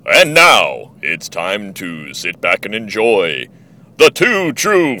And now, it's time to sit back and enjoy the Two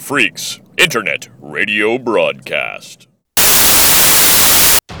True Freaks Internet Radio Broadcast.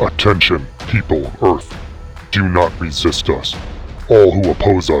 Attention, people of Earth. Do not resist us. All who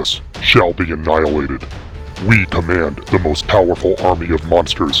oppose us shall be annihilated. We command the most powerful army of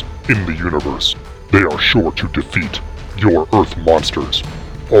monsters in the universe. They are sure to defeat your Earth monsters.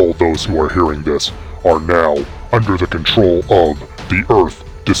 All those who are hearing this are now under the control of the Earth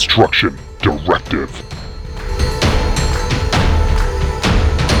Destruction Directive.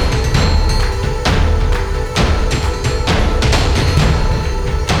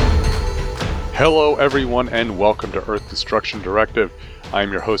 Hello everyone and welcome to Earth Destruction Directive. I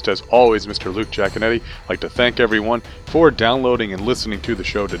am your host as always, Mr. Luke Giaconetti. I'd like to thank everyone for downloading and listening to the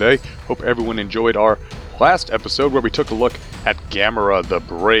show today. Hope everyone enjoyed our last episode where we took a look at Gamera the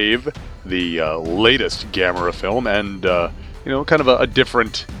Brave, the latest Gamera film, and kind of a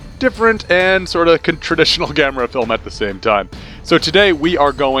different and sort of traditional Gamera film at the same time. So today we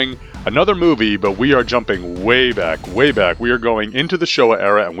are going another movie, but we are jumping way back. We are going into the Showa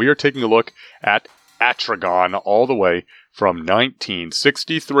era, and we are taking a look at Atragon all the way from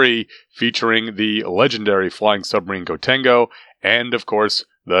 1963, featuring the legendary flying submarine Gotengo, and of course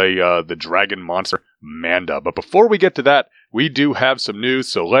the dragon monster Manda. But before we get to that, we do have some news,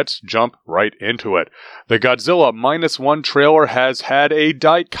 so let's jump right into it. The Godzilla -1 trailer has had a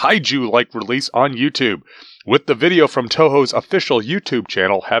Daikaiju-like release on YouTube, with the video from Toho's official YouTube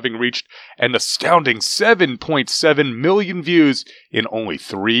channel having reached an astounding 7.7 million views in only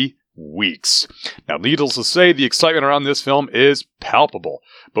 3 weeks. Now, needless to say, the excitement around this film is palpable,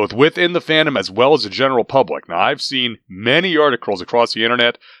 both within the fandom as well as the general public. Now, I've seen many articles across the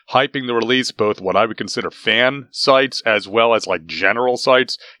internet hyping the release, both what I would consider fan sites as well as like general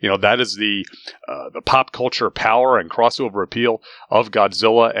sites. That is the pop culture power and crossover appeal of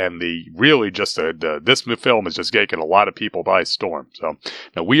Godzilla, and this film is just taking a lot of people by storm. So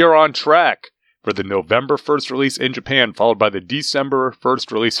now we are on track for the November 1st release in Japan, followed by the December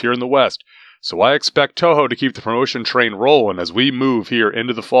 1st release here in the West. So I expect Toho to keep the promotion train rolling as we move here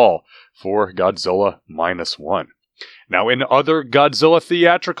into the fall for Godzilla -1. Now, in other Godzilla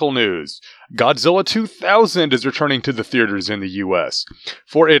theatrical news, Godzilla 2000 is returning to the theaters in the US.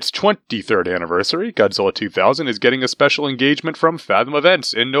 For its 23rd anniversary, Godzilla 2000 is getting a special engagement from Fathom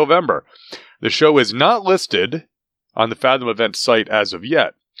Events in November. The show is not listed on the Fathom Events site as of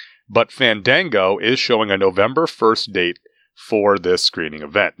yet, but Fandango is showing a November 1st date for this screening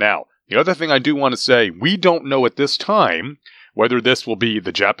event. Now, the other thing I do want to say, we don't know at this time whether this will be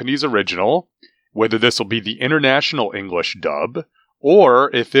the Japanese original, whether this will be the international English dub,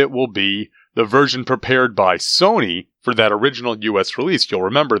 or if it will be the version prepared by Sony for that original US release. You'll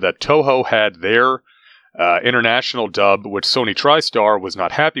remember that Toho had their international dub, which Sony TriStar was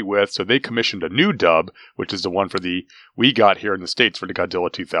not happy with, so they commissioned a new dub, which is the one we got here in the States for the Godzilla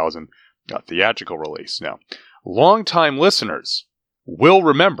 2000 theatrical release. Now, longtime listeners will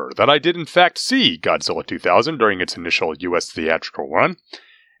remember that I did in fact see Godzilla 2000 during its initial US theatrical run,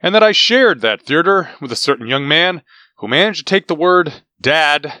 and that I shared that theater with a certain young man who managed to take the word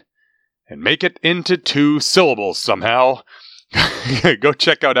dad and make it into 2 syllables somehow. Go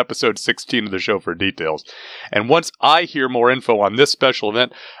check out episode 16 of the show for details. And once I hear more info on this special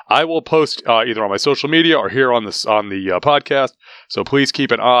event, I will post either on my social media or here on the podcast. So please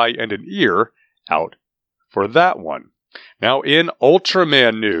keep an eye and an ear out for that one. Now, in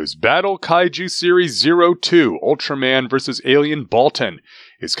Ultraman news, Battle Kaiju Series 02, Ultraman vs. Alien Baltan,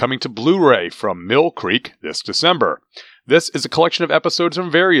 is coming to Blu-ray from Mill Creek this December. This is a collection of episodes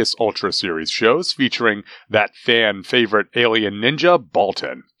from various Ultra Series shows featuring that fan favorite alien ninja,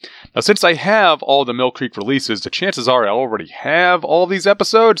 Baltan. Now, since I have all the Mill Creek releases, the chances are I already have all these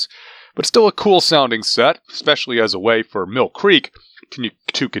episodes, but still a cool sounding set, especially as a way for Mill Creek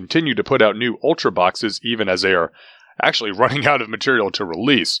to continue to put out new Ultra boxes even as they are actually running out of material to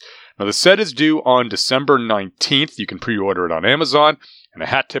release. Now, the set is due on December 19th. You can pre-order it on Amazon. And a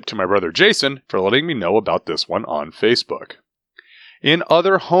hat tip to my brother Jason for letting me know about this one on Facebook. In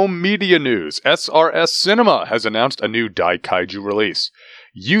other home media news, SRS Cinema has announced a new Daikaiju release.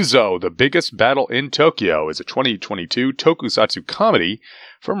 Yuzo, the Biggest Battle in Tokyo, is a 2022 tokusatsu comedy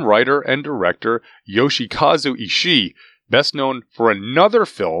from writer and director Yoshikazu Ishii, best known for another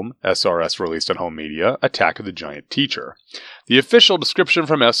film SRS released on home media, Attack of the Giant Teacher. The official description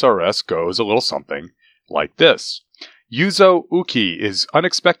from SRS goes a little something like this. Yuzo Uki is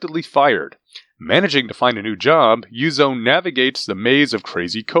unexpectedly fired. Managing to find a new job, Yuzo navigates the maze of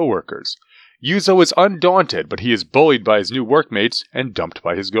crazy coworkers. Yuzo is undaunted, but he is bullied by his new workmates and dumped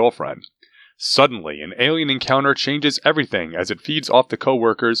by his girlfriend. Suddenly, an alien encounter changes everything as it feeds off the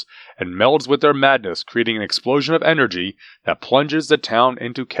co-workers and melds with their madness, creating an explosion of energy that plunges the town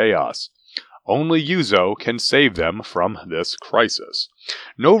into chaos. Only Yuzo can save them from this crisis.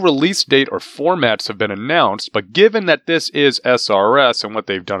 No release date or formats have been announced, but given that this is SRS and what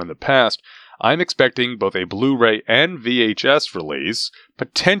they've done in the past, I'm expecting both a Blu-ray and VHS release,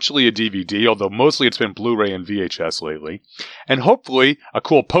 potentially a DVD, although mostly it's been Blu-ray and VHS lately, and hopefully a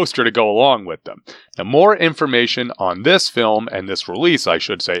cool poster to go along with them. Now, more information on this film and this release, I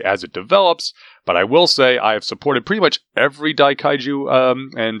should say, as it develops, but I will say I have supported pretty much every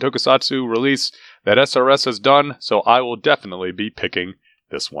Daikaiju and Tokusatsu release that SRS has done, so I will definitely be picking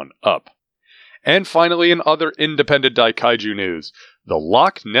this one up. And finally, in other independent Daikaiju news, The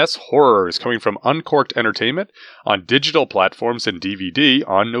Loch Ness Horror is coming from Uncorked Entertainment on digital platforms and DVD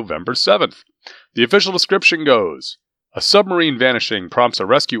on November 7th. The official description goes, a submarine vanishing prompts a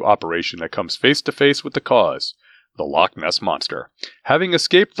rescue operation that comes face to face with the cause, the Loch Ness Monster. Having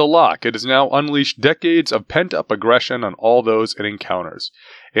escaped the loch, it has now unleashed decades of pent-up aggression on all those it encounters.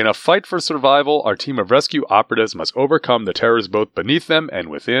 In a fight for survival, our team of rescue operatives must overcome the terrors both beneath them and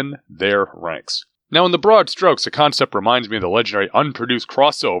within their ranks. Now, in the broad strokes, the concept reminds me of the legendary unproduced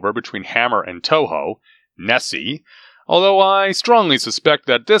crossover between Hammer and Toho, Nessie, although I strongly suspect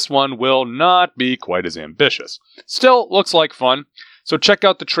that this one will not be quite as ambitious. Still, looks like fun, so check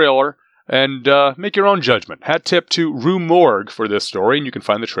out the trailer and make your own judgment. Hat tip to Rue Morgue for this story, and you can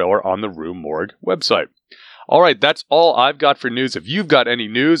find the trailer on the Rue Morgue website. Alright, that's all I've got for news. If you've got any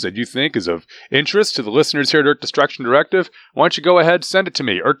news that you think is of interest to the listeners here at Earth Destruction Directive, why don't you go ahead, send it to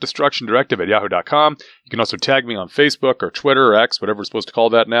me, earthdestructiondirective@yahoo.com. You can also tag me on Facebook or Twitter or X, whatever we're supposed to call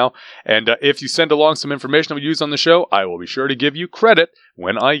that now. And if you send along some information we use on the show, I will be sure to give you credit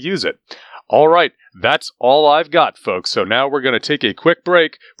when I use it. Alright, that's all I've got, folks. So now we're going to take a quick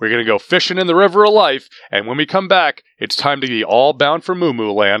break. We're going to go fishing in the river of life. And when we come back, it's time to be all bound for Moo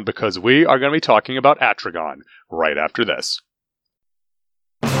Moo Land because we are going to be talking about Atragon right after this.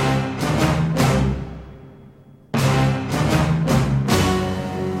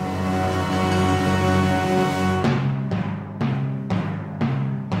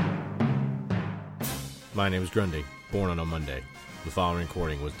 My name is Grundy, born on a Monday. The following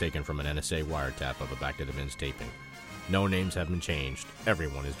recording was taken from an NSA wiretap of a Back to the Bins taping. No names have been changed.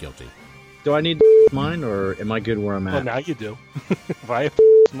 Everyone is guilty. Do I need mine, or am I good where I'm at? Well, now you do. If I have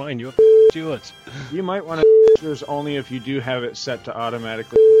mine, you have yours. You might want to yours only if you do have it set to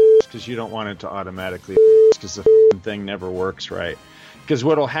automatically, because you don't want it to automatically, because the thing never works right. Because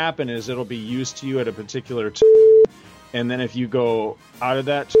what'll happen is it'll be used to you at a particular and then if you go out of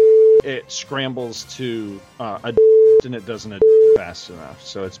that, it scrambles to a and it doesn't fast enough.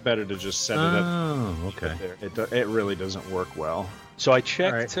 So it's better to just set it up. Oh, okay. It really doesn't work well. So I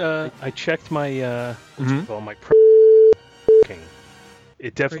checked. Right. I checked my my king.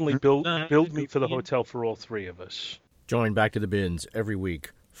 It definitely billed me for the hotel for all three of us. Join Back to the Bins every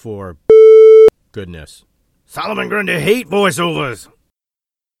week for goodness. Solomon Grundy hate voiceovers.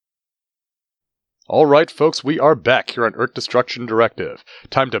 Alright, folks, we are back here on Earth Destruction Directive.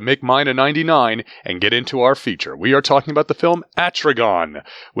 Time to make mine a 99 and get into our feature. We are talking about the film Atragon,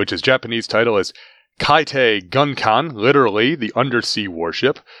 which its Japanese title is Kaitei Gunkan, literally the undersea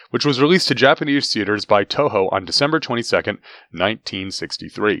warship, which was released to Japanese theaters by Toho on December 22nd,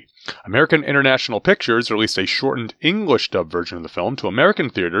 1963. American International Pictures released a shortened English dub version of the film to American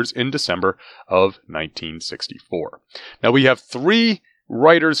theaters in December of 1964. Now we have three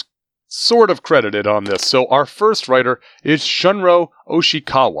writers sort of credited on this. So our first writer is Shunro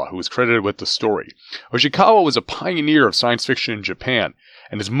Oshikawa, who is credited with the story. Oshikawa was a pioneer of science fiction in Japan,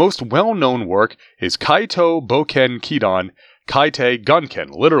 and his most well-known work is Kaito Boken Kidan Kaitei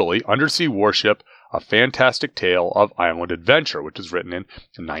Gunkan, literally undersea warship, a fantastic tale of island adventure, which was written in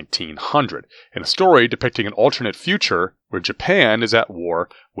 1900, in a story depicting an alternate future where Japan is at war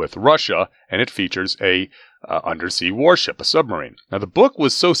with Russia, and it features a undersea warship, a submarine. Now, the book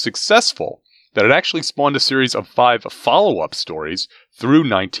was so successful that it actually spawned a series of 5 follow-up stories through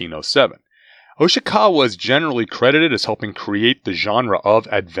 1907. Oshikawa is generally credited as helping create the genre of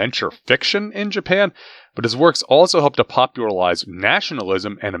adventure fiction in Japan, but his works also helped to popularize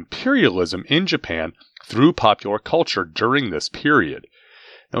nationalism and imperialism in Japan through popular culture during this period.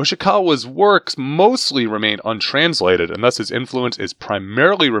 Now, Oshikawa's works mostly remain untranslated, and thus his influence is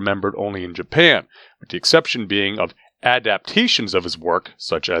primarily remembered only in Japan, with the exception being of adaptations of his work,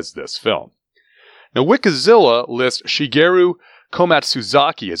 such as this film. Now, Wikizilla lists Shigeru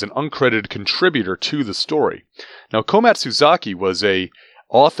Komatsuzaki as an uncredited contributor to the story. Now, Komatsuzaki was an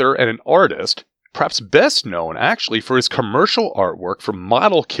author and an artist perhaps best known actually for his commercial artwork for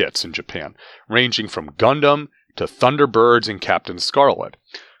model kits in Japan, ranging from Gundam to Thunderbirds and Captain Scarlet.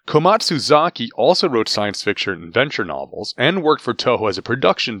 Komatsuzaki also wrote science fiction adventure novels and worked for Toho as a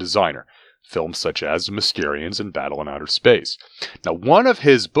production designer, films such as The Mysterians and Battle in Outer Space. Now, one of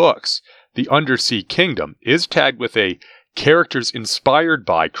his books, The Undersea Kingdom, is tagged with a characters inspired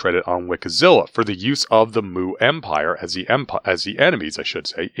by credit on Wikizilla for the use of the Mu Empire as the enemies, I should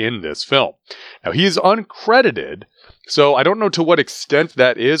say, in this film. Now, he is uncredited, so I don't know to what extent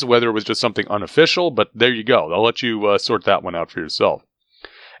that is, whether it was just something unofficial, but there you go. I'll let you sort that one out for yourself.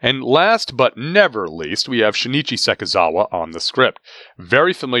 And last but never least, we have Shinichi Sekizawa on the script.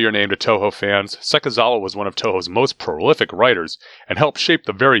 Very familiar name to Toho fans, Sekizawa was one of Toho's most prolific writers and helped shape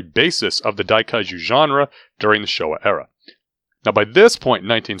the very basis of the daikaiju genre during the Showa era. Now, by this point in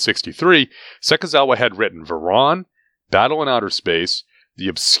 1963, Sekizawa had written Varan, Battle in Outer Space, the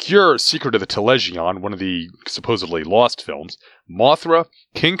obscure Secret of the Telegion, one of the supposedly lost films, Mothra,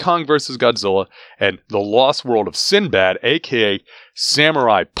 King Kong vs. Godzilla, and The Lost World of Sinbad, aka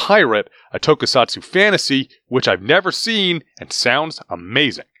Samurai Pirate, a tokusatsu fantasy, which I've never seen and sounds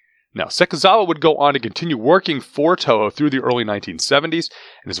amazing. Now, Sekizawa would go on to continue working for Toho through the early 1970s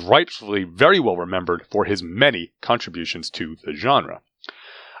and is rightfully very well remembered for his many contributions to the genre.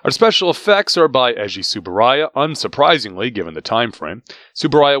 Our special effects are by Eiji Tsuburaya, unsurprisingly given the time frame.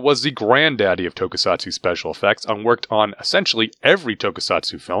 Tsuburaya was the granddaddy of tokusatsu special effects and worked on essentially every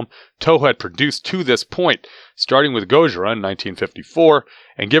tokusatsu film Toho had produced to this point, starting with Gojira in 1954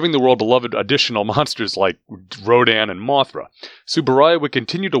 and giving the world beloved additional monsters like Rodan and Mothra. Tsuburaya would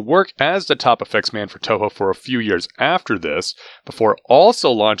continue to work as the top effects man for Toho for a few years after this, before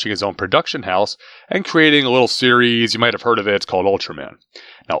also launching his own production house and creating a little series, you might have heard of it, it's called Ultraman.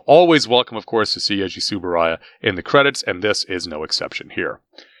 Now, always welcome, of course, to see Eiji Tsuburaya in the credits, and this is no exception here.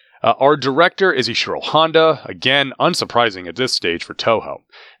 Our director is Ishiro Honda, again, unsurprising at this stage for Toho.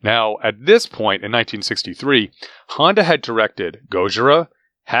 Now, at this point in 1963, Honda had directed Gojira,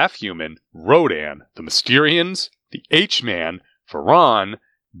 Half Human, Rodan, The Mysterians, The H-Man, Varan,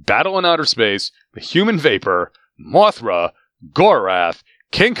 Battle in Outer Space, The Human Vapor, Mothra, Gorath,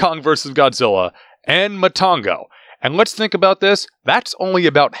 King Kong vs. Godzilla, and Matango. And let's think about this, that's only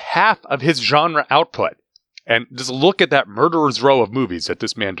about half of his genre output. And just look at that murderer's row of movies that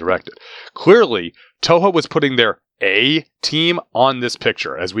this man directed. Clearly, Toho was putting their A team on this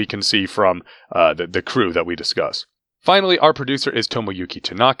picture, as we can see from the crew that we discuss. Finally, our producer is Tomoyuki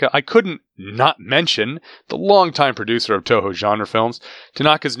Tanaka. I couldn't not mention the longtime producer of Toho genre films.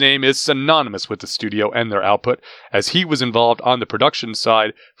 Tanaka's name is synonymous with the studio and their output, as he was involved on the production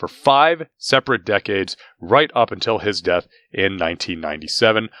side for 5 separate decades, right up until his death in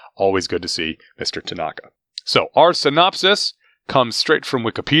 1997. Always good to see Mr. Tanaka. So, our synopsis comes straight from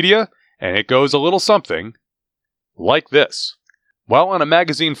Wikipedia, and it goes a little something like this. While on a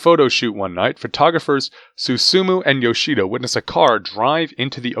magazine photo shoot one night, photographers Susumu and Yoshida witness a car drive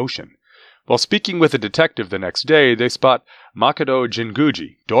into the ocean. While speaking with a detective the next day, they spot Makoto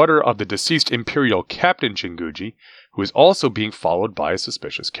Jinguji, daughter of the deceased Imperial Captain Jinguji, who is also being followed by a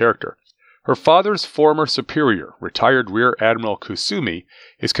suspicious character. Her father's former superior, retired Rear Admiral Kusumi,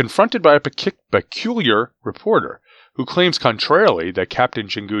 is confronted by a peculiar reporter, who claims contrarily that Captain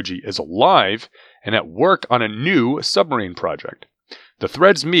Jinguji is alive and at work on a new submarine project. The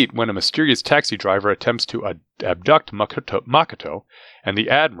threads meet when a mysterious taxi driver attempts to abduct Makoto and the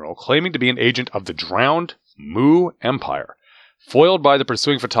Admiral, claiming to be an agent of the drowned Mu Empire. Foiled by the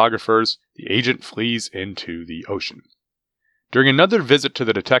pursuing photographers, the agent flees into the ocean. During another visit to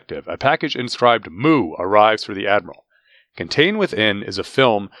the detective, a package inscribed Mu arrives for the Admiral. Contained within is a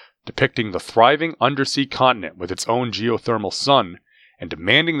film depicting the thriving undersea continent with its own geothermal sun, and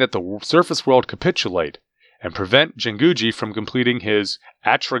demanding that the surface world capitulate and prevent Jinguji from completing his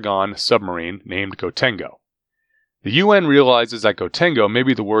Atragon submarine named Gotengo. The UN realizes that Gotengo may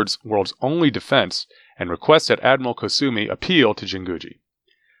be the world's only defense and requests that Admiral Kusumi appeal to Jinguji.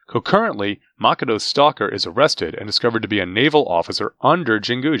 Concurrently, Makoto's stalker is arrested and discovered to be a naval officer under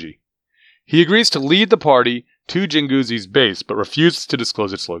Jinguji. He agrees to lead the party to Jinguji's base, but refuses to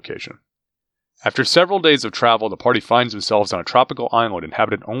disclose its location. After several days of travel, the party finds themselves on a tropical island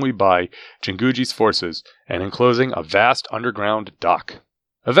inhabited only by Jinguji's forces and enclosing a vast underground dock.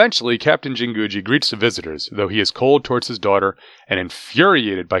 Eventually, Captain Jinguji greets the visitors, though he is cold towards his daughter and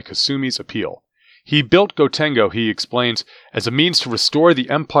infuriated by Kusumi's appeal. He built Gotengo, he explains, as a means to restore the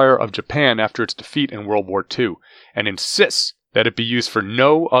Empire of Japan after its defeat in World War II, and insists that it be used for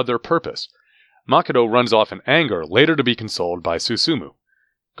no other purpose. Makoto runs off in anger, later to be consoled by Susumu.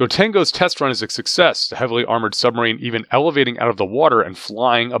 Gotengo's test run is a success, the heavily armored submarine even elevating out of the water and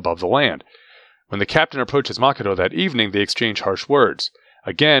flying above the land. When the captain approaches Makoto that evening, they exchange harsh words.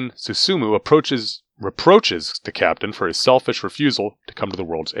 Again, Susumu reproaches the captain for his selfish refusal to come to the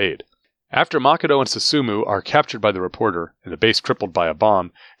world's aid. After Makoto and Susumu are captured by the reporter and the base crippled by a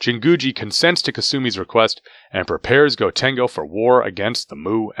bomb, Jinguji consents to Kasumi's request and prepares Gotengo for war against the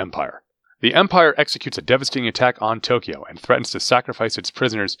Mu Empire. The Empire executes a devastating attack on Tokyo and threatens to sacrifice its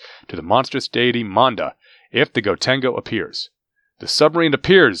prisoners to the monstrous deity Manda if the Gotengo appears. The submarine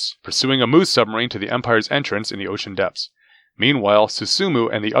appears, pursuing a Mu submarine to the Empire's entrance in the ocean depths. Meanwhile, Susumu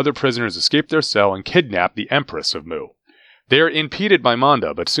and the other prisoners escape their cell and kidnap the Empress of Mu. They are impeded by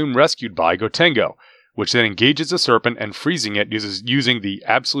Manda, but soon rescued by Gotengo, which then engages the serpent and freezing it using the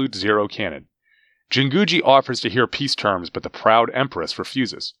Absolute Zero cannon. Jinguji offers to hear peace terms, but the proud Empress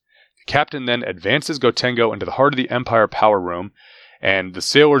refuses. The captain then advances Gotengo into the heart of the Empire power room, and the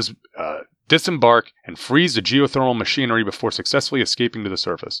sailors disembark and freeze the geothermal machinery before successfully escaping to the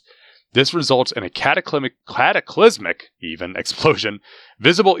surface. This results in a cataclysmic explosion,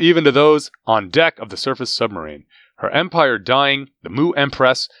 visible even to those on deck of the surface submarine. Her empire dying, the Mu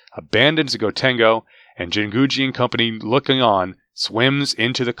Empress abandons Gotengo, and Jinguji and company, looking on, swims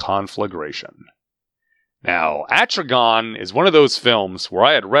into the conflagration. Now, Atragon is one of those films where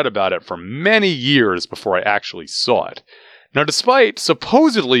I had read about it for many years before I actually saw it. Now, despite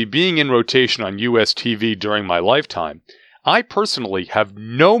supposedly being in rotation on US TV during my lifetime, I personally have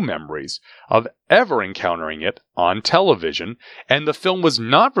no memories of ever encountering it on television, and the film was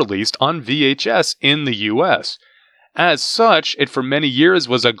not released on VHS in the US. As such, it for many years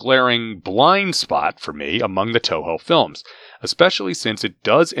was a glaring blind spot for me among the Toho films, especially since it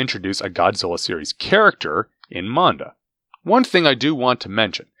does introduce a Godzilla series character in Manda. One thing I do want to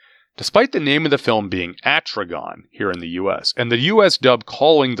mention. Despite the name of the film being Atragon here in the US, and the US dub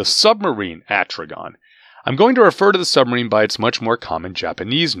calling the submarine Atragon, I'm going to refer to the submarine by its much more common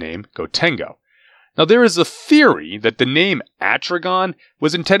Japanese name, Gotengo. Now, there is a theory that the name Atragon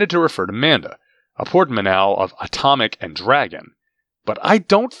was intended to refer to Manda, a portmanteau of atomic and dragon. But I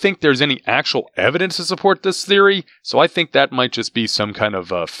don't think there's any actual evidence to support this theory, so I think that might just be some kind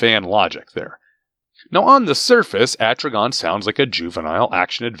of fan logic there. Now, on the surface, Atragon sounds like a juvenile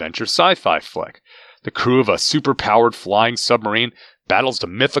action-adventure sci-fi flick. The crew of a super-powered flying submarine battles the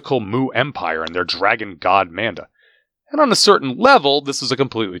mythical Mu Empire and their dragon god Manda. And on a certain level, this is a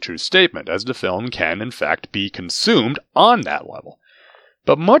completely true statement, as the film can, in fact, be consumed on that level.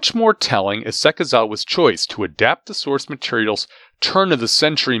 But much more telling is Sekizawa's choice to adapt the source material's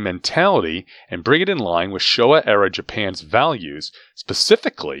turn-of-the-century mentality and bring it in line with Showa-era Japan's values,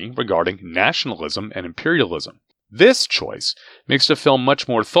 specifically regarding nationalism and imperialism. This choice makes the film much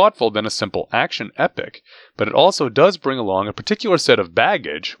more thoughtful than a simple action epic, but it also does bring along a particular set of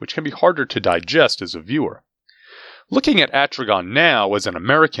baggage which can be harder to digest as a viewer. Looking at Atragon now as an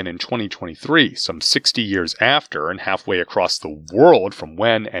American in 2023, some 60 years after and halfway across the world from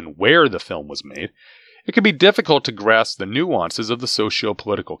when and where the film was made, it can be difficult to grasp the nuances of the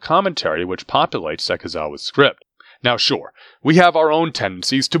socio-political commentary which populates Sekizawa's script. Now sure, we have our own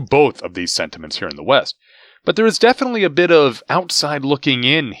tendencies to both of these sentiments here in the West, but there is definitely a bit of outside looking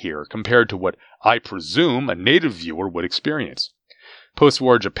in here compared to what I presume a native viewer would experience.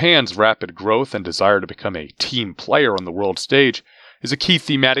 Post-war Japan's rapid growth and desire to become a team player on the world stage is a key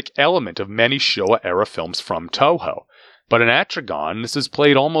thematic element of many Showa-era films from Toho. But in Atragon, this is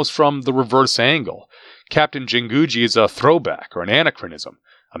played almost from the reverse angle. Captain Jinguji is a throwback or an anachronism,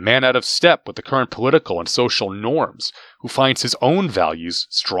 a man out of step with the current political and social norms, who finds his own values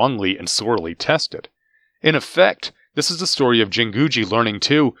strongly and sorely tested. In effect, this is the story of Jinguji learning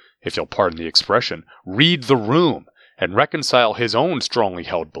to, if you'll pardon the expression, read the room, and reconcile his own strongly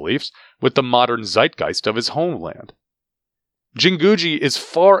held beliefs with the modern zeitgeist of his homeland. Jinguji is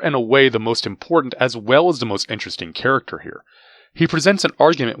far and away the most important as well as the most interesting character here. He presents an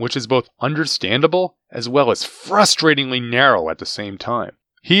argument which is both understandable as well as frustratingly narrow at the same time.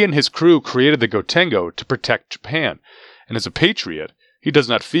 He and his crew created the Gotengo to protect Japan, and as a patriot, he does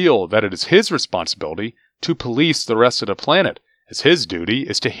not feel that it is his responsibility to police the rest of the planet, as his duty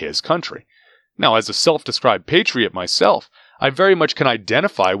is to his country. Now, as a self-described patriot myself, I very much can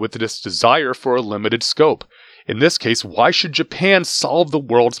identify with this desire for a limited scope. In this case, why should Japan solve the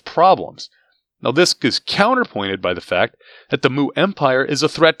world's problems? Now, this is counterpointed by the fact that the Mu Empire is a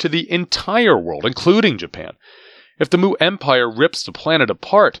threat to the entire world, including Japan. If the Mu Empire rips the planet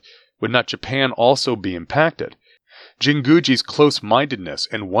apart, would not Japan also be impacted? Jinguji's close-mindedness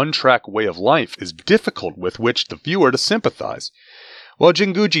and one-track way of life is difficult with which the viewer to sympathize. While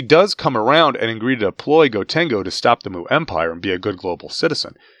Jinguji does come around and agree to deploy Gotengo to stop the Mu Empire and be a good global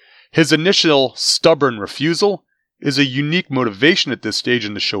citizen, his initial stubborn refusal is a unique motivation at this stage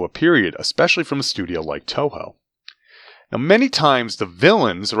in the Showa period, especially from a studio like Toho. Now, many times the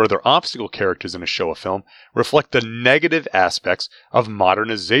villains or other obstacle characters in a Showa film reflect the negative aspects of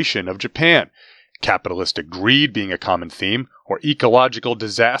modernization of Japan, capitalistic greed being a common theme, or ecological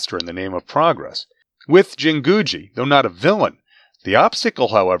disaster in the name of progress. With Jinguji, though not a villain, the obstacle,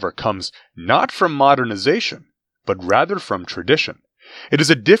 however, comes not from modernization, but rather from tradition. It is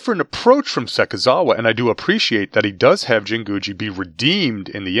a different approach from Sekizawa, and I do appreciate that he does have Jinguji be redeemed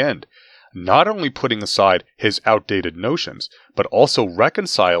in the end, not only putting aside his outdated notions, but also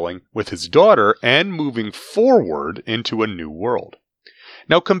reconciling with his daughter and moving forward into a new world.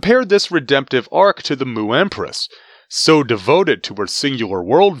 Now compare this redemptive arc to the Mu Empress. So devoted to her singular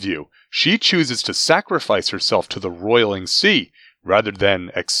worldview, she chooses to sacrifice herself to the roiling sea, rather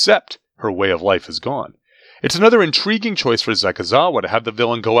than accept her way of life is gone. It's another intriguing choice for Sekizawa to have the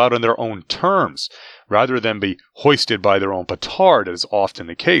villain go out on their own terms, rather than be hoisted by their own petard, as is often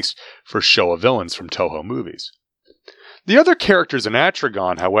the case for Showa villains from Toho movies. The other characters in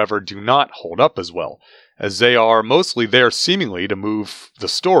Atragon, however, do not hold up as well, as they are mostly there seemingly to move the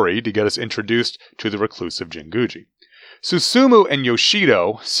story to get us introduced to the reclusive Jinguji. Susumu and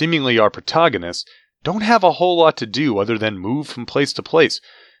Yoshido, seemingly our protagonists, don't have a whole lot to do other than move from place to place,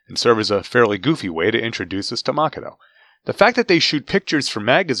 and serve as a fairly goofy way to introduce us to Makoto. The fact that they shoot pictures for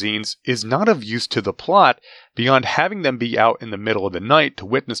magazines is not of use to the plot beyond having them be out in the middle of the night to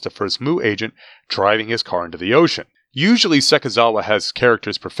witness the first Mu agent driving his car into the ocean. Usually Sekizawa has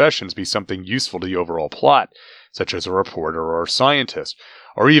characters' professions be something useful to the overall plot, such as a reporter or a scientist,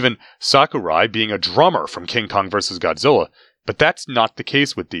 or even Sakurai being a drummer from King Kong vs. Godzilla, but that's not the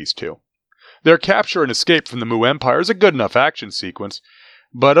case with these two. Their capture and escape from the Mu Empire is a good enough action sequence,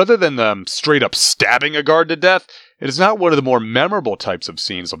 but other than them straight up stabbing a guard to death, it is not one of the more memorable types of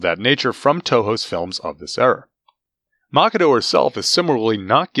scenes of that nature from Toho's films of this era. Makoto herself is similarly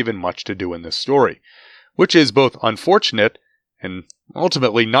not given much to do in this story, which is both unfortunate and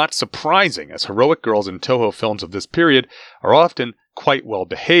ultimately not surprising, as heroic girls in Toho films of this period are often quite well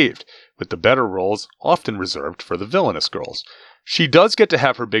behaved, with the better roles often reserved for the villainous girls. She does get to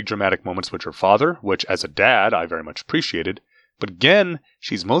have her big dramatic moments with her father, which as a dad I very much appreciated, but again,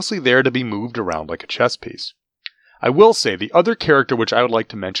 she's mostly there to be moved around like a chess piece. I will say the other character which I would like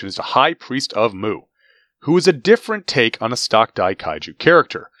to mention is the High Priest of Mu, who is a different take on a stock Daikaiju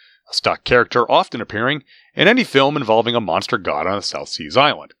character, a stock character often appearing in any film involving a monster god on a South Seas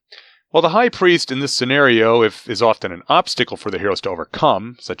island. While the High Priest in this scenario is often an obstacle for the heroes to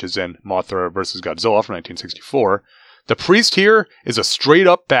overcome, such as in Mothra vs. Godzilla from 1964, the priest here is a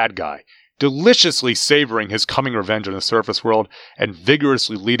straight-up bad guy, deliciously savoring his coming revenge on the surface world and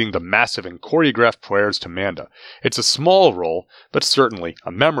vigorously leading the massive and choreographed prayers to Manda. It's a small role, but certainly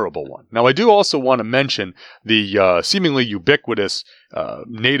a memorable one. Now, I do also want to mention the seemingly ubiquitous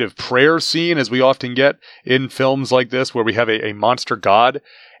native prayer scene, as we often get in films like this, where we have a monster god.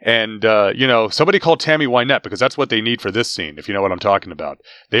 And, somebody called Tammy Wynette, because that's what they need for this scene, if you know what I'm talking about.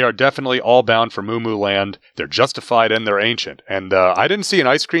 They are definitely all bound for Moo Moo Land. They're justified and they're ancient. And I didn't see an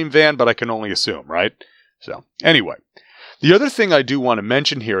ice cream van, but I can only assume, right? So, anyway. The other thing I do want to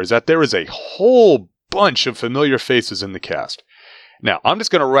mention here is that there is a whole bunch of familiar faces in the cast. Now, I'm just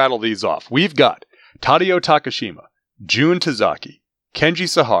going to rattle these off. We've got Tadao Takashima, Jun Tazaki, Kenji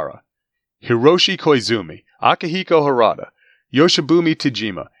Sahara, Hiroshi Koizumi, Akihiko Harada, Yoshibumi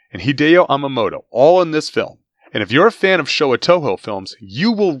Tajima, and Hideo Amamoto, all in this film. And if you're a fan of Showa Toho films,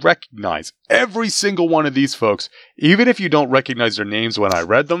 you will recognize every single one of these folks, even if you don't recognize their names when I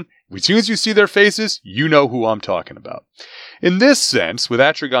read them. As soon as you see their faces, you know who I'm talking about. In this sense, with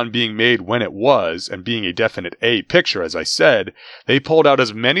Atragon being made when it was, and being a definite A picture, as I said, they pulled out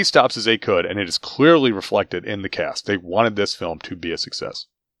as many stops as they could, and it is clearly reflected in the cast. They wanted this film to be a success.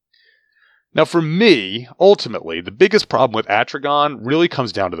 Now for me, ultimately, the biggest problem with Atragon really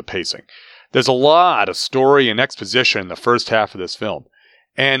comes down to the pacing. There's a lot of story and exposition in the first half of this film,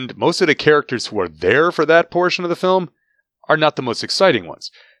 and most of the characters who are there for that portion of the film are not the most exciting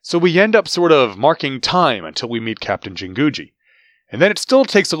ones. So we end up sort of marking time until we meet Captain Jinguji, and then it still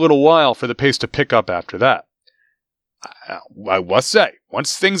takes a little while for the pace to pick up after that. I must say,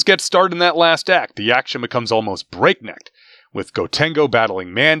 once things get started in that last act, the action becomes almost breakneck, with Gotengo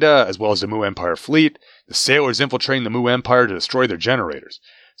battling Manda, as well as the Mu Empire fleet, the sailors infiltrating the Mu Empire to destroy their generators.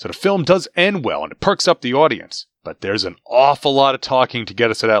 So the film does end well, and it perks up the audience, but there's an awful lot of talking to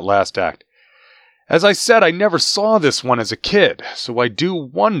get us to that last act. As I said, I never saw this one as a kid, so I do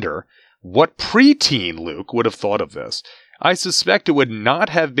wonder what preteen Luke would have thought of this. I suspect it would not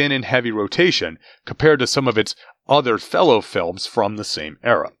have been in heavy rotation compared to some of its other fellow films from the same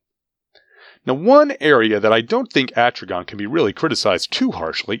era. Now, one area that I don't think Atragon can be really criticized too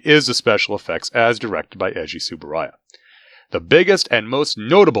harshly is the special effects as directed by Eiji Tsuburaya. The biggest and most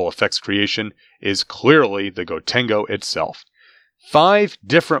notable effects creation is clearly the Gotengo itself. 5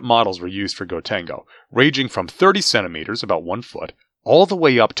 different models were used for Gotengo, ranging from 30 centimeters, about 1 foot, all the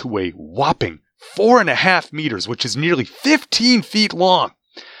way up to a whopping 4.5 meters, which is nearly 15 feet long.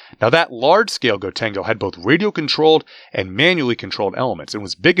 Now, that large-scale Gotengo had both radio-controlled and manually controlled elements and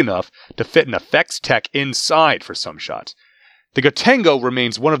was big enough to fit an effects tech inside for some shots. The Gotengo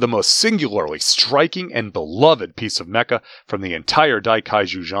remains one of the most singularly striking and beloved piece of mecha from the entire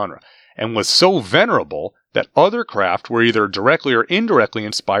Daikaiju genre, and was so venerable that other craft were either directly or indirectly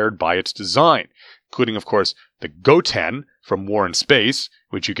inspired by its design, including, of course, the Goten from War in Space,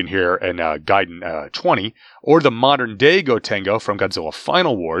 which you can hear in Gaiden 20, or the modern-day Gotengo from Godzilla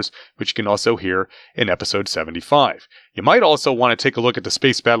Final Wars, which you can also hear in Episode 75. You might also want to take a look at the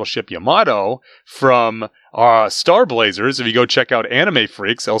space battleship Yamato from Star Blazers. If you go check out Anime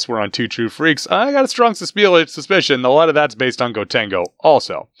Freaks, elsewhere on Two True Freaks, I got a strong suspicion a lot of that's based on Gotengo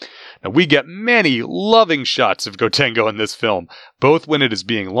also. Now, we get many loving shots of Gotengo in this film, both when it is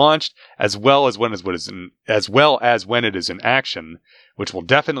being launched, as well as when it is in action, which will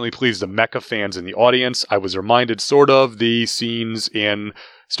definitely please the mecha fans in the audience. I was reminded sort of the scenes in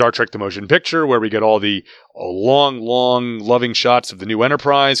Star Trek The Motion Picture, where we get all the long, loving shots of the new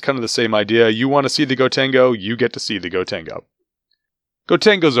Enterprise, kind of the same idea. You want to see the Gotengo, you get to see the Gotengo.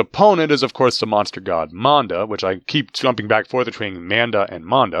 Gotengo's opponent is, of course, the monster god Manda, which I keep jumping back and forth between Manda and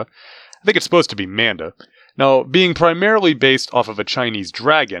Manda. I think it's supposed to be Manda. Now, being primarily based off of a Chinese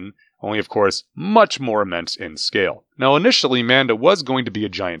dragon, only, of course, much more immense in scale. Now, initially, Manda was going to be a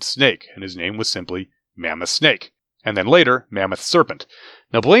giant snake, and his name was simply Mammoth Snake, and then later, Mammoth Serpent.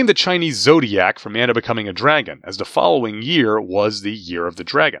 Now, blame the Chinese zodiac for Manda becoming a dragon, as the following year was the Year of the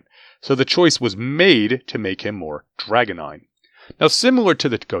Dragon, so the choice was made to make him more dragonine. Now, similar to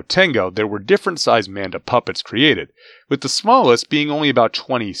the Gotengo, there were different-sized Manda puppets created, with the smallest being only about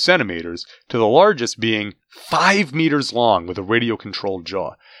 20 centimeters, to the largest being 5 meters long with a radio-controlled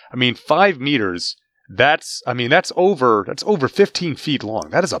jaw. I mean, 5 meters, that's over 15 feet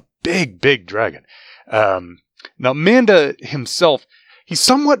long. That is a big dragon. Now, Manda himself, he's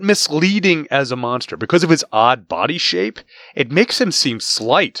somewhat misleading as a monster. Because of his odd body shape, it makes him seem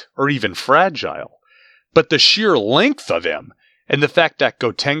slight or even fragile. But the sheer length of him, and the fact that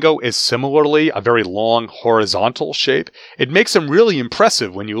Gotengo is similarly a very long horizontal shape, it makes him really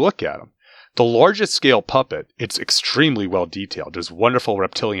impressive when you look at him. The largest scale puppet, it's extremely well detailed. There's wonderful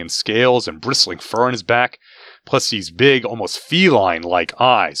reptilian scales and bristling fur on his back, plus these big, almost feline-like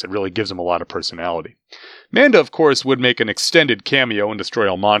eyes. It really gives him a lot of personality. Manda, of course, would make an extended cameo in Destroy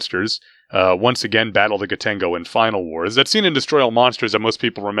All Monsters, once again battle the Gotengo in Final Wars. That scene in Destroy All Monsters that most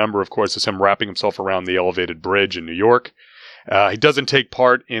people remember, of course, is him wrapping himself around the elevated bridge in New York. He doesn't take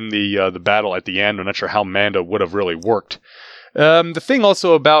part in the battle at the end. I'm not sure how Manda would have really worked. The thing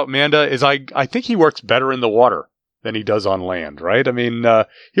also about Manda is I think he works better in the water than he does on land, right? I mean,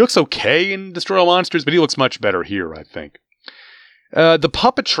 he looks okay in Destroy All Monsters, but he looks much better here, I think. The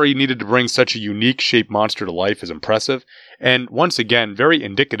puppetry needed to bring such a unique shaped monster to life is impressive, and once again, very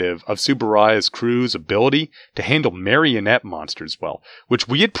indicative of Tsuburaya's crew's ability to handle marionette monsters well, which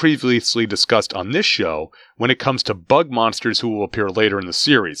we had previously discussed on this show when it comes to bug monsters who will appear later in the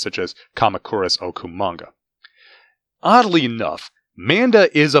series, such as Kamakura's Okumanga. Oddly enough,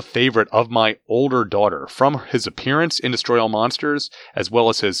 Manda is a favorite of my older daughter from his appearance in Destroy All Monsters, as well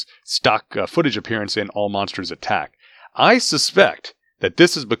as his stock footage appearance in All Monsters Attack. I suspect that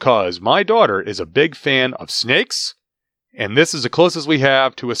this is because my daughter is a big fan of snakes, and this is the closest we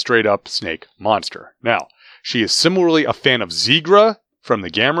have to a straight-up snake monster. Now, she is similarly a fan of Zigra from the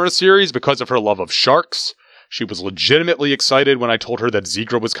Gamera series because of her love of sharks. She was legitimately excited when I told her that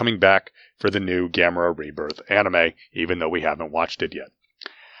Zigra was coming back for the new Gamera Rebirth anime, even though we haven't watched it yet.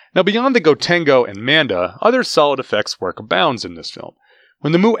 Now, beyond the Gotengo and Manda, other solid effects work abounds in this film.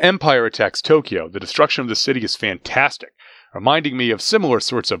 When the Mu Empire attacks Tokyo, the destruction of the city is fantastic, reminding me of similar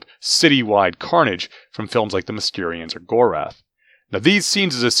sorts of city-wide carnage from films like The Mysterians or Gorath. Now, these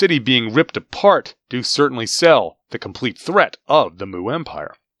scenes of the city being ripped apart do certainly sell the complete threat of the Mu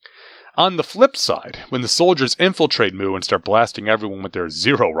Empire. On the flip side, when the soldiers infiltrate Mu and start blasting everyone with their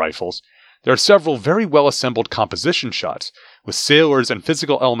Zero rifles, there are several very well-assembled composition shots, with sailors and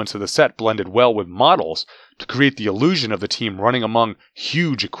physical elements of the set blended well with models to create the illusion of the team running among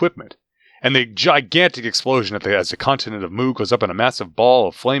huge equipment. And the gigantic explosion as the continent of Mu goes up in a massive ball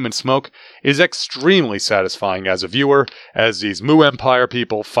of flame and smoke is extremely satisfying as a viewer, as these Mu Empire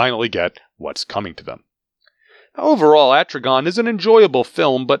people finally get what's coming to them. Overall, Atragon is an enjoyable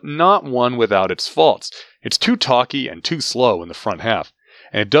film, but not one without its faults. It's too talky and too slow in the front half,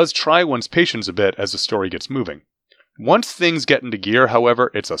 and it does try one's patience a bit as the story gets moving. Once things get into gear, however,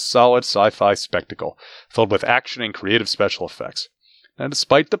 it's a solid sci-fi spectacle, filled with action and creative special effects. Now,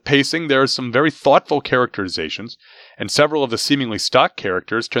 despite the pacing, there are some very thoughtful characterizations, and several of the seemingly stock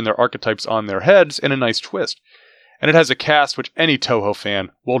characters turn their archetypes on their heads in a nice twist. And it has a cast which any Toho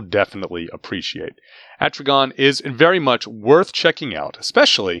fan will definitely appreciate. Atragon is very much worth checking out,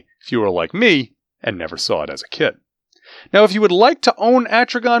 especially if you are like me and never saw it as a kid. Now, if you would like to own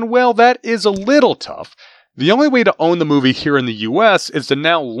Atragon, well, that is a little tough. The only way to own the movie here in the US is the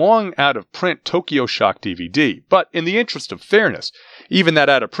now long out-of-print Tokyo Shock DVD, but in the interest of fairness, even that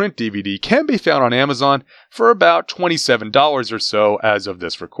out-of-print DVD can be found on Amazon for about $27 or so as of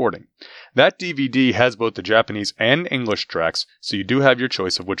this recording. That DVD has both the Japanese and English tracks, so you do have your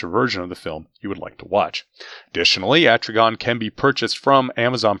choice of which version of the film you would like to watch. Additionally, Atragon can be purchased from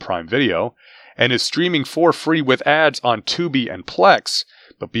Amazon Prime Video and is streaming for free with ads on Tubi and Plex,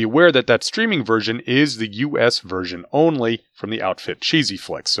 but be aware that that streaming version is the US version only from the outfit Cheesy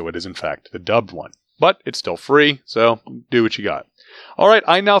Flicks, so it is in fact the dubbed one. But it's still free, so do what you got. Alright,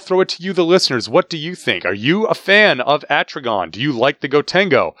 I now throw it to you, the listeners. What do you think? Are you a fan of Atragon? Do you like the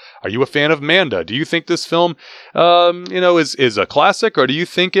Gotengo? Are you a fan of Manda? Do you think this film, is a classic, or do you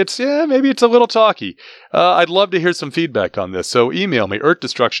think maybe it's a little talky? I'd love to hear some feedback on this, so email me,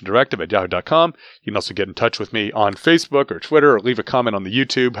 earthdestructiondirective@yahoo.com. You can also get in touch with me on Facebook or Twitter, or leave a comment on the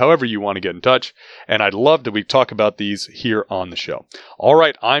YouTube, however you want to get in touch, and I'd love that we talk about these here on the show.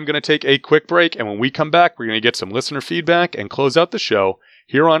 Alright, I'm going to take a quick break, and when we come back, we're going to get some listener feedback and close out the show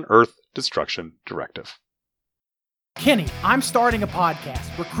here on Earth Destruction Directive. Kenny, I'm starting a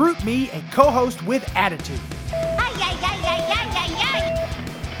podcast. Recruit me a co-host with attitude.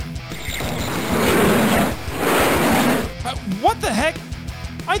 What the heck?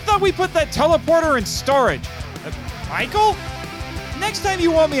 I thought we put that teleporter in storage. Michael? Next time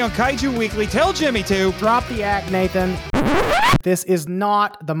you want me on Kaiju Weekly, tell Jimmy to... Drop the act, Nathan. This is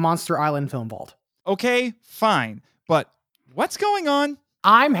not the Monster Island Film Vault. Okay, fine. But what's going on?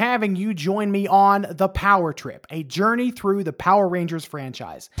 I'm having you join me on The Power Trip, a journey through the Power Rangers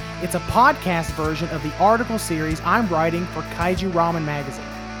franchise. It's a podcast version of the article series I'm writing for Kaiju Ramen magazine.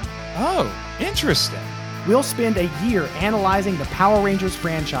 Oh, interesting. We'll spend a year analyzing the Power Rangers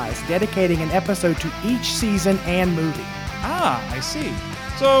franchise, dedicating an episode to each season and movie. Ah, I see.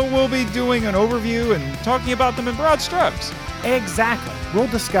 So we'll be doing an overview and talking about them in broad strokes. Exactly. We'll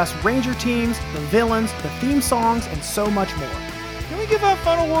discuss Ranger teams, the villains, the theme songs, and so much more. Can we give out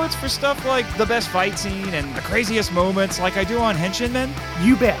fun awards for stuff like the best fight scene and the craziest moments like I do on Henshin Men?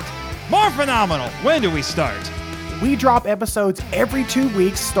 You bet. More phenomenal! When do we start? We drop episodes every 2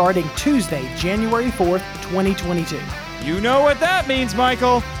 weeks starting Tuesday, January 4th, 2022. You know what that means,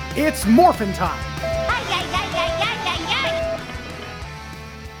 Michael. It's morphin' time.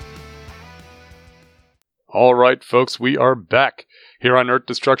 All right, folks, we are back here on Earth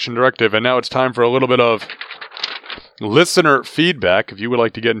Destruction Directive, and now it's time for a little bit of listener feedback. If you would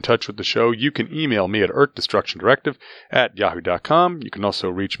like to get in touch with the show, you can email me at earthdestructiondirective@yahoo.com. You can also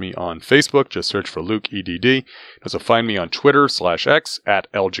reach me on Facebook. Just search for Luke EDD. You can also find me on Twitter /X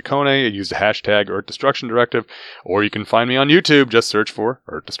 @LJacone and use the hashtag #EarthDestructionDirective. Or you can find me on YouTube. Just search for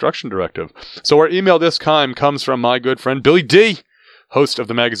Earth Destruction Directive. So our email this time comes from my good friend Billy D., host of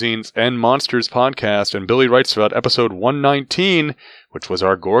the Magazines and Monsters podcast, and Billy writes about episode 119, which was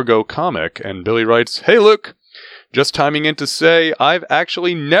our Gorgo comic, and Billy writes, "Hey Luke, just chiming in to say I've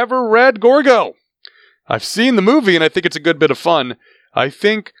actually never read Gorgo. I've seen the movie and I think it's a good bit of fun. I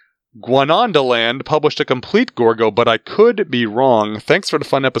think Guanondaland published a complete Gorgo, but I could be wrong. Thanks for the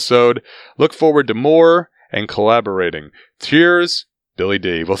fun episode. Look forward to more and collaborating. Cheers, Billy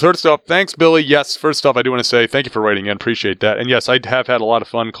D." Well, first off, thanks, Billy. Yes, first off, I do want to say thank you for writing in. Appreciate that. And yes, I have had a lot of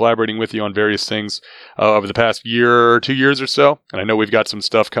fun collaborating with you on various things over the past year, 2 years or so. And I know we've got some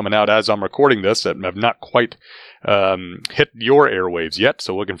stuff coming out as I'm recording this that have not quite hit your airwaves yet,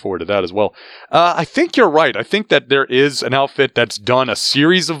 so looking forward to that as well. I think you're right. I think that there is an outfit that's done a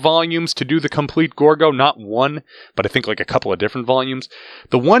series of volumes to do the complete Gorgo, not one, but I think like a couple of different volumes.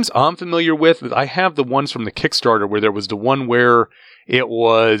 The ones I'm familiar with, I have the ones from the Kickstarter where there was the one where it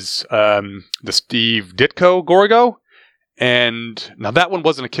was the Steve Ditko Gorgo, and now that one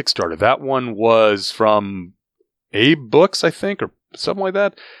wasn't a Kickstarter. That one was from Abe Books, I think, or something like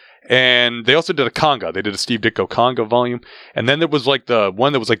that. And they also did a Conga. They did a Steve Ditko Conga volume. And then there was like the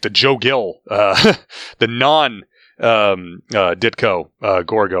one that was like the Joe Gill, the non Ditko,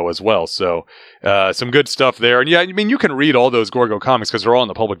 Gorgo as well. So some good stuff there. And yeah, I mean, you can read all those Gorgo comics because they're all in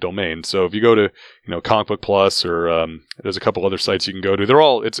the public domain. So if you go to, Comic Book Plus or there's a couple other sites you can go to, they're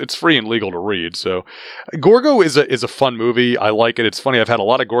all, it's free and legal to read. So Gorgo is a fun movie. I like it. It's funny. I've had a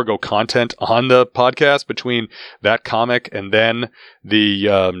lot of Gorgo content on the podcast between that comic and then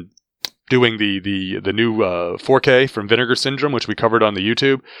the, doing the new 4K from Vinegar Syndrome, which we covered on the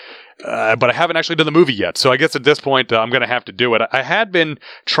YouTube. But I haven't actually done the movie yet. So I guess at this point, I'm going to have to do it. I had been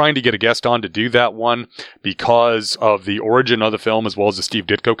trying to get a guest on to do that one because of the origin of the film as well as the Steve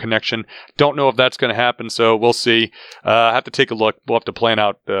Ditko connection. Don't know if that's going to happen, so we'll see. I have to take a look. We'll have to plan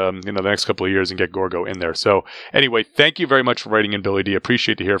out the next couple of years and get Gorgo in there. So anyway, thank you very much for writing in, Billy D.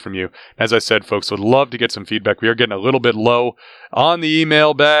 Appreciate to hear from you. As I said, folks, would love to get some feedback. We are getting a little bit low on the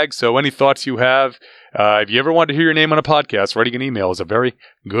email bag, so any thoughts you have, if you ever want to hear your name on a podcast, writing an email is a very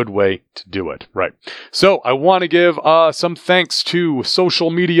good way to do it. Right. So I want to give some thanks to Social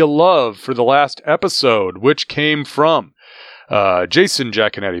Media Love for the last episode, which came from Jason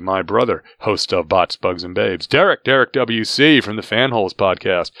Giaconetti, my brother, host of Bots, Bugs, and Babes. Derek WC from the Fanholes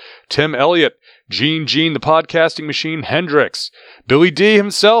podcast. Tim Elliott, Gene, the podcasting machine, Hendrix. Billy D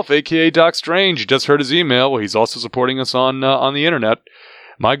himself, a.k.a. Doc Strange. You just heard his email. Well, he's also supporting us on the internet.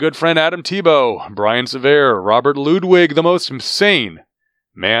 My good friend Adam Tebow, Brian Severe, Robert Ludwig, the most insane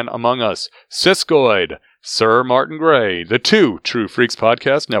man among us, Siskoid, Sir Martin Gray, the Two True Freaks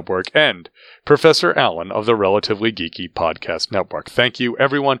Podcast Network, and Professor Allen of the Relatively Geeky Podcast Network. Thank you,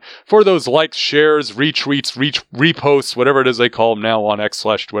 everyone, for those likes, shares, retweets, reposts, whatever it is they call them now on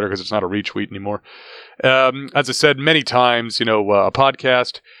X/Twitter, because it's not a retweet anymore. As I said many times, a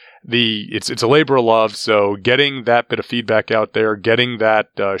podcast, it's a labor of love, so getting that bit of feedback out there, getting that,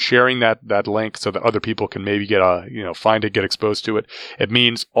 sharing that link so that other people can maybe get find it, get exposed to it, it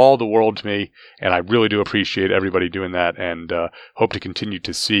means all the world to me, and I really do appreciate everybody doing that, and hope to continue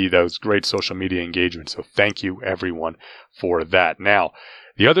to see those great social media engagements. So thank you, everyone, for that. Now,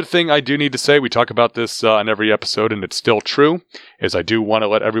 the other thing I do need to say, we talk about this on every episode, and it's still true, is I do want to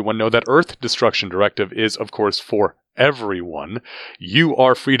let everyone know that Earth Destruction Directive is, of course, for everyone. You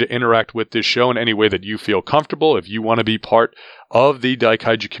are free to interact with this show in any way that you feel comfortable. If you want to be part of the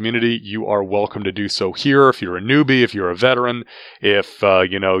Daikaiju community, you are welcome to do so here. If you're a newbie, if you're a veteran, if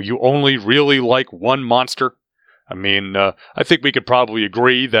you only really like one monster, I mean, I think we could probably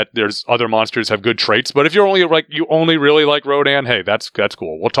agree that there's other monsters have good traits, but if you only really like Rodan, hey, that's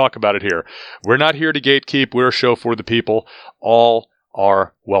cool. We'll talk about it here. We're not here to gatekeep. We're a show for the people. All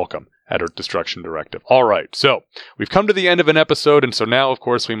are welcome at Earth Destruction Directive. All right, so we've come to the end of an episode, and so now, of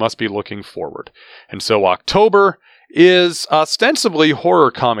course, we must be looking forward. And so October is ostensibly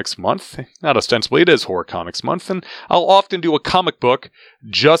Horror Comics Month. Not ostensibly, it is Horror Comics Month, and I'll often do a comic book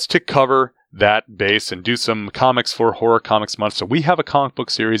just to cover that base and do some comics for Horror Comics Month. So we have a comic book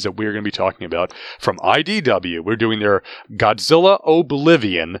series that we're going to be talking about from IDW. We're doing their Godzilla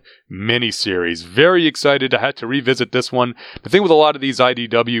Oblivion miniseries. Very excited to have to revisit this one. The thing with a lot of these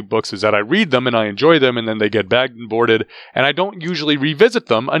IDW books is that I read them and I enjoy them, and then they get bagged and boarded, and I don't usually revisit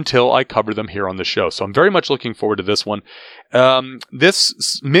them until I cover them here on the show. So I'm very much looking forward to this one.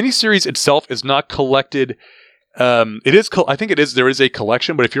 This miniseries itself is not collected. It is. I think it is. There is a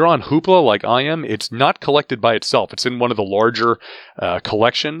collection, but if you're on Hoopla like I am, it's not collected by itself. It's in one of the larger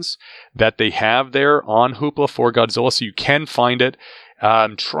collections that they have there on Hoopla for Godzilla, so you can find it.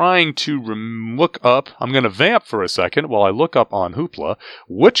 I'm trying to look up. I'm going to vamp for a second while I look up on Hoopla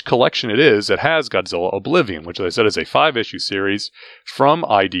which collection it is that has Godzilla Oblivion, which, as I said, is a 5-issue series from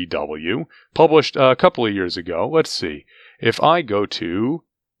IDW, published a couple of years ago. Let's see. If I go to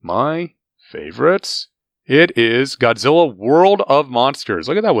my favorites, it is Godzilla World of Monsters.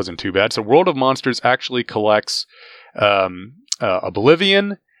 Look at that, wasn't too bad. So World of Monsters actually collects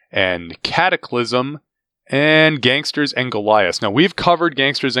Oblivion and Cataclysm and Gangsters and Goliath. Now, we've covered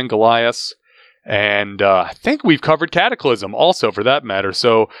Gangsters and Goliath, and I think we've covered Cataclysm also, for that matter.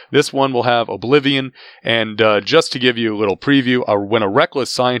 So this one will have Oblivion, and just to give you a little preview, when a reckless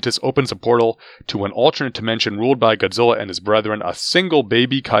scientist opens a portal to an alternate dimension ruled by Godzilla and his brethren, a single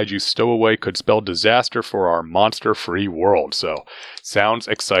baby kaiju stowaway could spell disaster for our monster-free world. So, sounds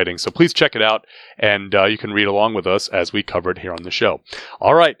exciting. So please check it out, and you can read along with us as we cover it here on the show.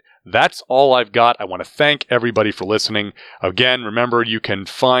 All right. That's all I've got. I want to thank everybody for listening. Again, remember, you can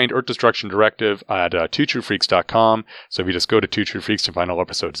find Earth Destruction Directive at twotruefreaks.com. So if you just go to Two True Freaks to find all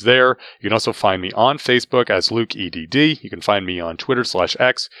episodes there. You can also find me on Facebook as Luke EDD. You can find me on Twitter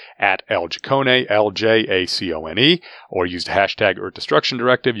 /X at LJacone, LJACONE, or use the hashtag Earth Destruction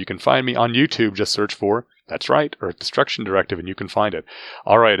Directive. You can find me on YouTube. Just search for That's right, Earth Destruction Directive, and you can find it.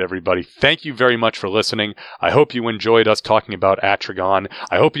 All right, everybody. Thank you very much for listening. I hope you enjoyed us talking about Atragon.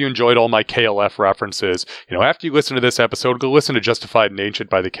 I hope you enjoyed all my KLF references. After you listen to this episode, go listen to Justified and Ancient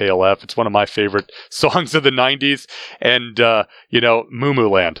by the KLF. It's one of my favorite songs of the 90s. And, Moo Moo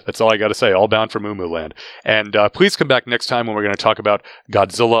Land. That's all I got to say. All bound for Moo Moo Land. And please come back next time when we're going to talk about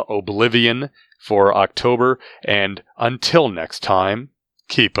Godzilla Oblivion for October. And until next time,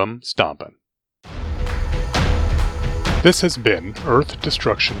 keep 'em stompin'. This has been Earth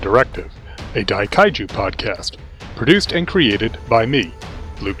Destruction Directive, a Daikaiju podcast, produced and created by me,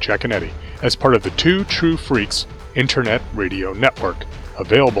 Luke Giaconetti, as part of the Two True Freaks Internet Radio Network,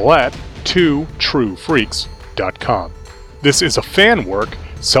 available at twotruefreaks.com. This is a fan work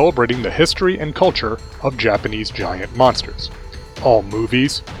celebrating the history and culture of Japanese giant monsters. All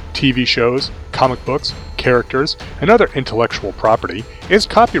movies, TV shows, comic books, characters, and other intellectual property is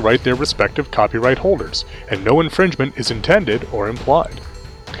copyright their respective copyright holders, and no infringement is intended or implied.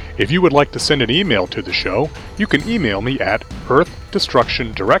 If you would like to send an email to the show, you can email me at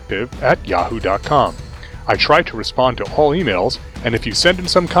earthdestructiondirective@yahoo.com. I try to respond to all emails, and if you send in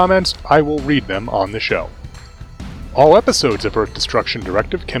some comments, I will read them on the show. All episodes of Earth Destruction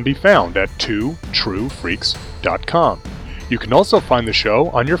Directive can be found at twotruefreaks.com. You can also find the show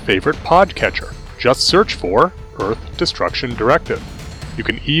on your favorite podcatcher. Just search for Earth Destruction Directive. You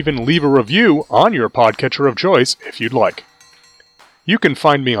can even leave a review on your podcatcher of choice if you'd like. You can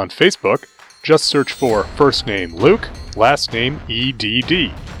find me on Facebook. Just search for first name Luke, last name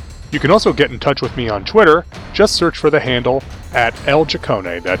EDD. You can also get in touch with me on Twitter. Just search for the handle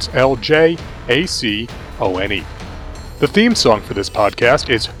 @LJacone. That's LJACONE. The theme song for this podcast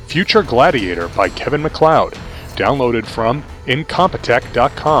is Future Gladiator by Kevin MacLeod, downloaded from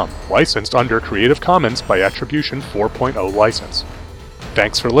Incompetech.com, licensed under Creative Commons by Attribution 4.0 license.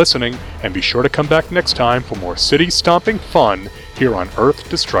 Thanks for listening, and be sure to come back next time for more city-stomping fun here on Earth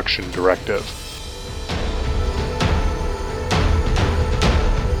Destruction Directive.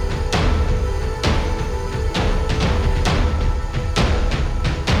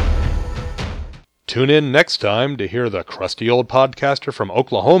 Tune in next time to hear the crusty old podcaster from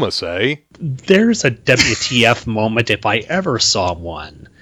Oklahoma say, There's a WTF moment if I ever saw one.